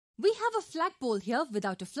We have a flagpole here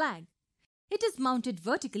without a flag. It is mounted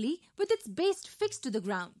vertically with its base fixed to the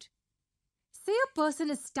ground. Say a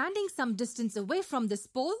person is standing some distance away from this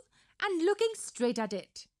pole and looking straight at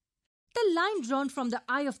it. The line drawn from the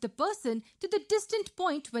eye of the person to the distant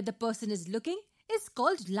point where the person is looking is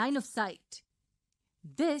called line of sight.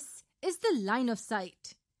 This is the line of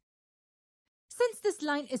sight. Since this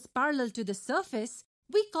line is parallel to the surface,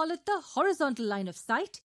 we call it the horizontal line of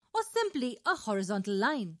sight or simply a horizontal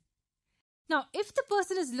line. Now, if the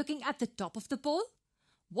person is looking at the top of the pole,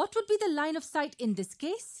 what would be the line of sight in this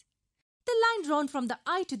case? The line drawn from the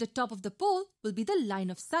eye to the top of the pole will be the line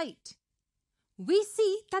of sight. We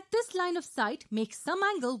see that this line of sight makes some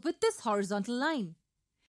angle with this horizontal line.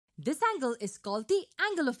 This angle is called the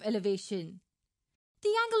angle of elevation.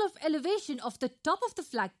 The angle of elevation of the top of the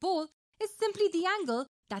flagpole is simply the angle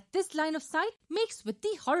that this line of sight makes with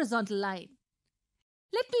the horizontal line.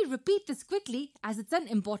 Let me repeat this quickly as it's an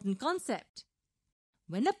important concept.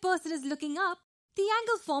 When a person is looking up, the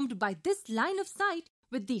angle formed by this line of sight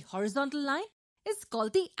with the horizontal line is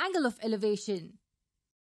called the angle of elevation.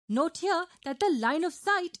 Note here that the line of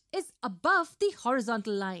sight is above the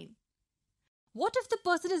horizontal line. What if the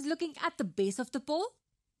person is looking at the base of the pole?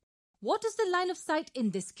 What is the line of sight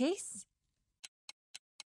in this case?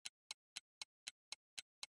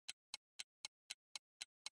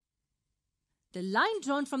 The line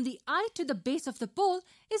drawn from the eye to the base of the pole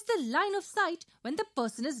is the line of sight when the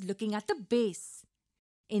person is looking at the base.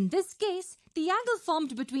 In this case, the angle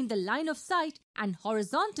formed between the line of sight and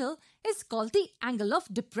horizontal is called the angle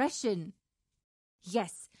of depression.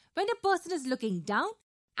 Yes, when a person is looking down,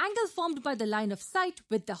 angle formed by the line of sight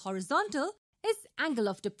with the horizontal is angle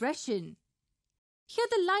of depression. Here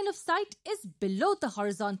the line of sight is below the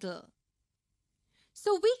horizontal.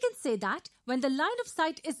 So we can say that when the line of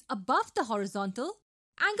sight is above the horizontal,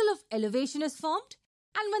 angle of elevation is formed,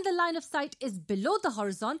 and when the line of sight is below the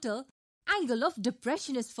horizontal, angle of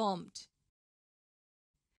depression is formed.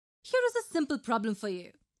 Here is a simple problem for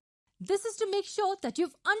you. This is to make sure that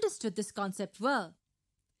you've understood this concept well.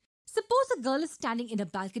 Suppose a girl is standing in a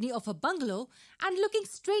balcony of a bungalow and looking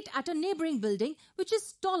straight at a neighboring building which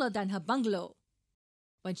is taller than her bungalow.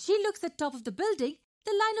 When she looks at the top of the building,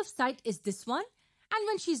 the line of sight is this one, and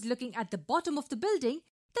when she's looking at the bottom of the building,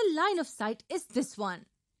 the line of sight is this one.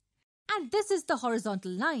 And this is the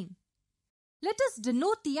horizontal line. Let us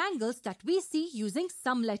denote the angles that we see using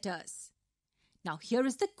some letters. Now here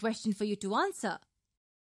is the question for you to answer.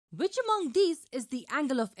 Which among these is the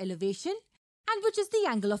angle of elevation and which is the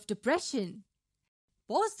angle of depression?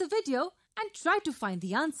 Pause the video and try to find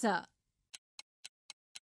the answer.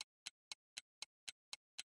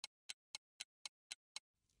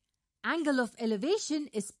 Angle of elevation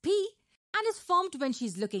is P and is formed when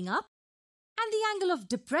she's looking up, and the angle of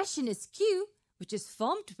depression is Q, which is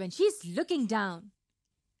formed when she's looking down.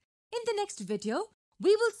 In the next video,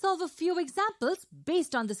 we will solve a few examples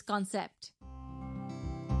based on this concept.